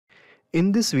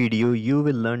In this video, you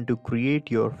will learn to create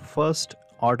your first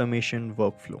automation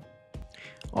workflow.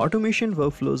 Automation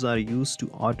workflows are used to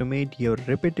automate your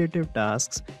repetitive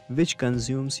tasks which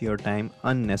consumes your time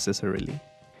unnecessarily.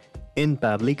 In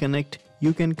Pabbly Connect,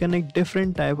 you can connect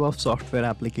different type of software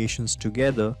applications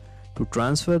together to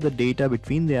transfer the data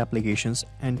between the applications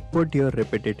and put your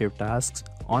repetitive tasks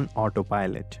on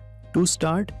autopilot. To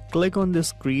start, click on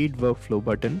this Create Workflow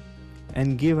button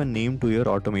and give a name to your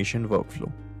automation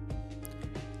workflow.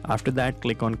 After that,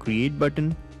 click on Create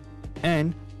button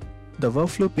and the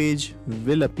workflow page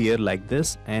will appear like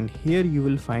this, and here you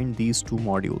will find these two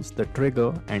modules, the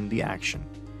trigger and the action.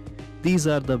 These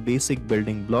are the basic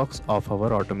building blocks of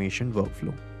our automation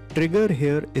workflow. Trigger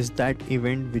here is that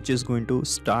event which is going to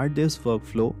start this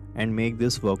workflow and make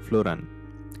this workflow run.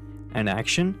 And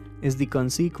action is the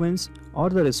consequence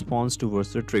or the response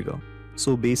towards the trigger.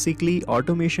 So basically,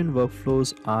 automation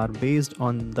workflows are based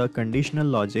on the conditional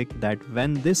logic that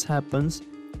when this happens,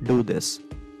 do this.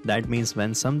 That means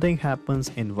when something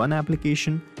happens in one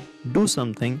application, do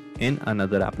something in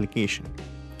another application.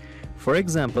 For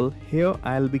example, here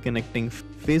I'll be connecting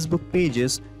Facebook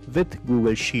pages with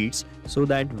Google Sheets so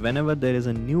that whenever there is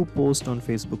a new post on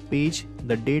Facebook page,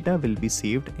 the data will be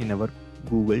saved in our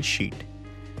Google Sheet.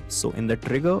 So in the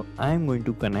trigger, I am going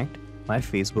to connect my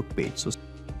Facebook page. So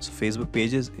Facebook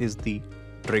pages is the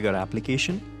trigger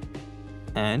application,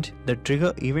 and the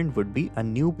trigger event would be a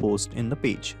new post in the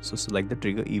page. So select the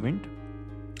trigger event,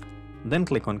 then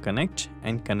click on connect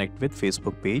and connect with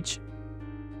Facebook page.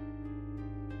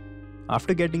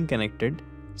 After getting connected,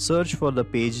 search for the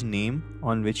page name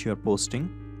on which you are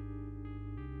posting.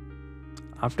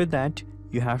 After that,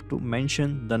 you have to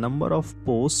mention the number of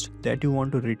posts that you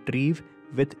want to retrieve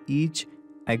with each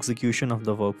execution of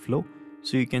the workflow.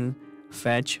 So you can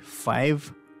fetch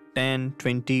 5, 10,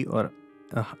 20 or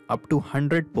up to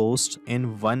 100 posts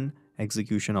in one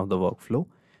execution of the workflow.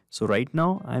 So right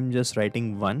now I'm just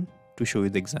writing 1 to show you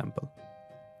the example.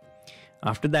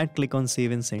 After that, click on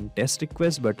Save and Send Test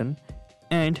Request button,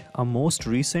 and a most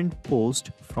recent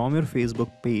post from your Facebook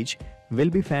page will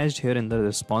be fetched here in the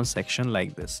response section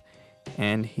like this.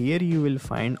 And here you will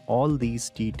find all these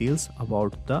details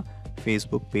about the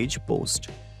Facebook page post.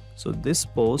 So this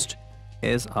post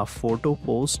is a photo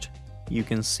post, you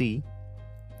can see,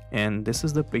 and this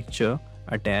is the picture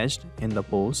attached in the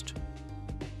post,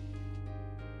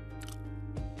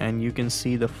 and you can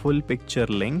see the full picture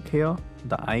link here,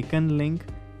 the icon link,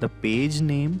 the page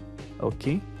name,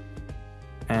 okay,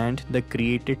 and the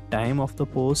created time of the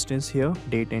post is here,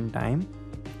 date and time.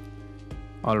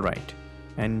 Alright,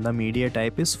 and the media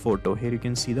type is photo. Here you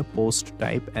can see the post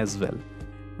type as well,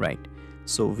 right?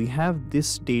 So we have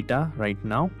this data right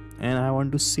now, and I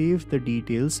want to save the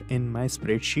details in my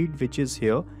spreadsheet, which is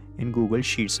here in Google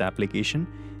Sheets application.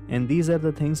 And these are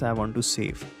the things I want to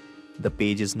save: the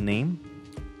page's name,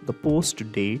 the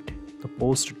post date, the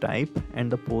post type, and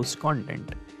the post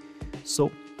content.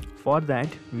 So for that,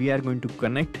 we are going to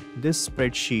connect this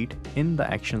spreadsheet in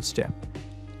the action step,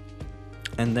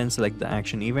 and then select the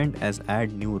action event as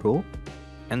add new row,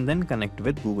 and then connect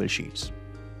with Google Sheets.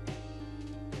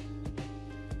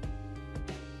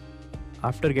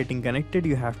 After getting connected,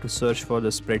 you have to search for the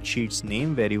spreadsheet's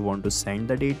name where you want to send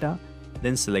the data,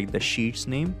 then select the sheet's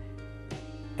name,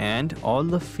 and all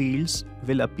the fields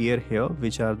will appear here,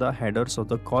 which are the headers of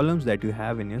the columns that you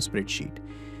have in your spreadsheet.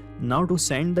 Now to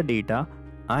send the data,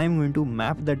 I am going to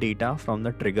map the data from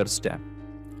the trigger step.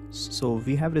 So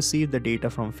we have received the data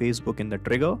from Facebook in the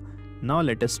trigger. Now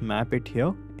let us map it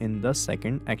here in the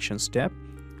second action step.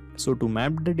 So to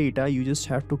map the data, you just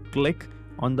have to click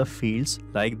on the fields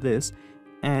like this,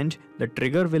 and the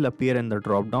trigger will appear in the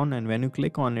drop down, and when you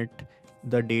click on it,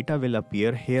 the data will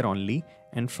appear here only,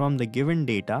 and from the given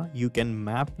data you can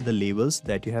map the labels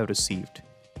that you have received.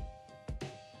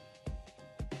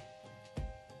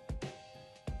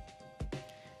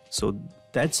 So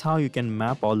that's how you can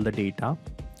map all the data,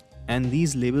 and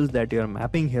these labels that you are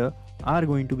mapping here are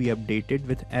going to be updated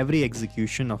with every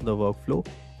execution of the workflow,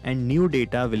 and new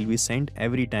data will be sent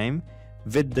every time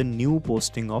with the new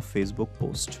posting of Facebook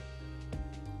post.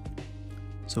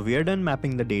 So we are done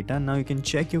mapping the data. Now you can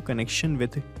check your connection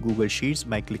with Google Sheets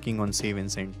by clicking on Save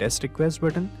and Send Test Request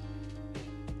button,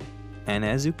 and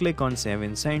as you click on Save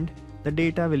and Send, the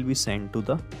data will be sent to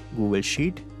the Google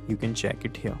Sheet. You can check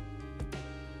it here.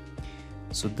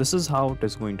 So this is how it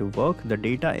is going to work. The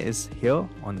data is here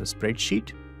on the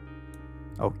spreadsheet.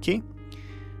 Okay,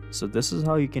 so this is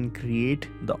how you can create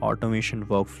the automation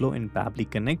workflow in Pabbly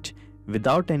Connect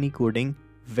without any coding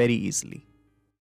very easily.